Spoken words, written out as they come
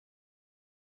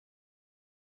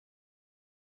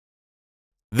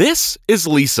This is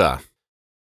Lisa.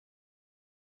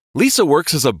 Lisa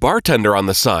works as a bartender on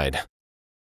the side.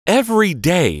 Every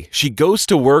day, she goes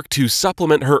to work to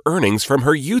supplement her earnings from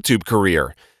her YouTube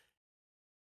career.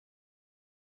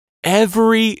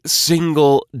 Every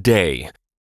single day.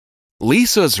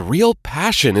 Lisa's real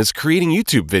passion is creating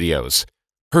YouTube videos.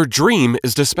 Her dream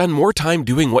is to spend more time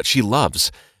doing what she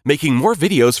loves, making more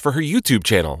videos for her YouTube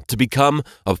channel to become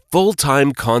a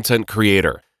full-time content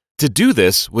creator. To do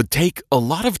this would take a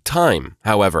lot of time,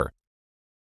 however.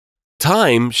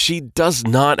 Time she does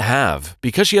not have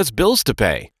because she has bills to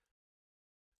pay.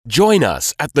 Join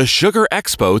us at the Sugar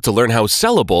EXPO to learn how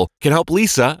Sellable can help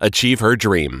Lisa achieve her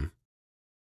dream.